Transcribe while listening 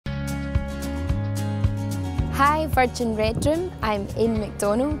Hi Virgin Red Room, I'm Amy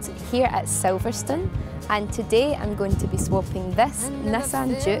Macdonald here at Silverstone, and today I'm going to be swapping this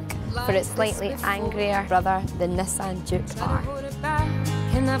Nissan Juke for its slightly angrier brother, the Nissan Juke-R.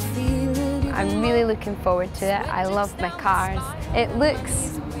 I'm really looking forward to it. I love my cars. It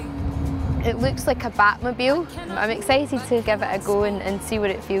looks like a Batmobile. I'm excited to give it a go and see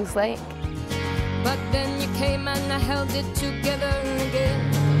what it feels like. But then you came and I held it together again.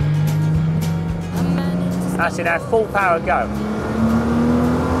 That's it, now full power, go.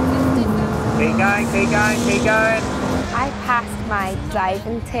 Keep going, keep going, keep going. I passed my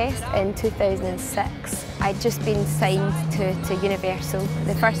driving test in 2006. I'd just been signed to Universal.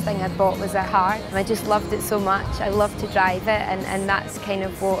 The first thing I bought was a car, and I just loved it so much. I loved to drive it, and that's kind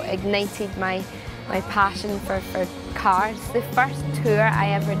of what ignited my passion for cars. The first tour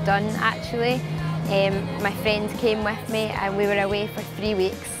I ever done, actually, my friend came with me and we were away for 3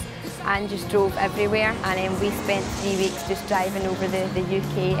 weeks and just drove everywhere, and then we spent 3 weeks just driving over the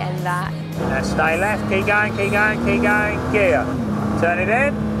UK and that. Now stay left, keep going, keep going, keep going, gear. Turn it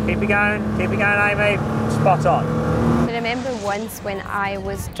in, keep it going, Amy, spot on. I remember once when I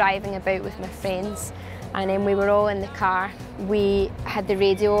was driving about with my friends, and then we were all in the car. We had the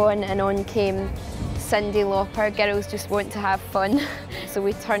radio on, and on came Cyndi Lauper, Girls Just Want to Have Fun. So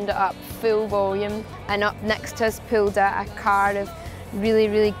we turned it up full volume, and up next to us pulled a car of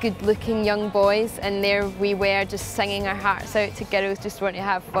really good looking young boys, and there we were just singing our hearts out to Girls Just Want to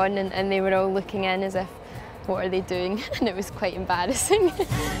Have Fun, and they were all looking in as if, what are they doing? And it was quite embarrassing.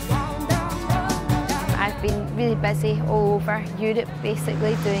 I've been really busy all over Europe,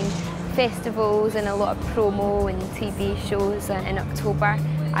 basically doing festivals and a lot of promo and TV shows. In October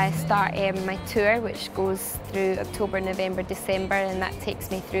I start my tour, which goes through October, November, December, and that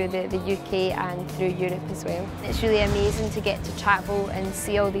takes me through the UK and through Europe as well. It's really amazing to get to travel and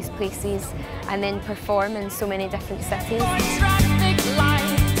see all these places and then perform in so many different cities.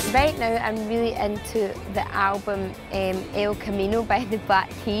 Right now I'm really into the album El Camino by the Black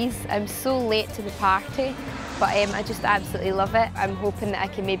Keys. I'm so late to the party, but I just absolutely love it. I'm hoping that I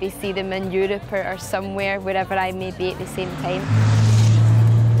can maybe see them in Europe or somewhere, wherever I may be at the same time.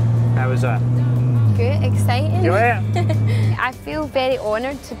 How was that? Good, exciting. You were? I feel very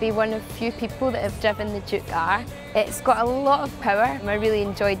honoured to be one of few people that have driven the Juke-R. It's got a lot of power. I really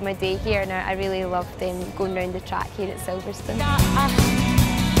enjoyed my day here, and I really loved going around the track here at Silverstone.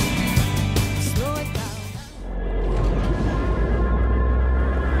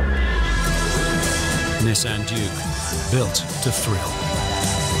 Nissan Juke, built to thrill.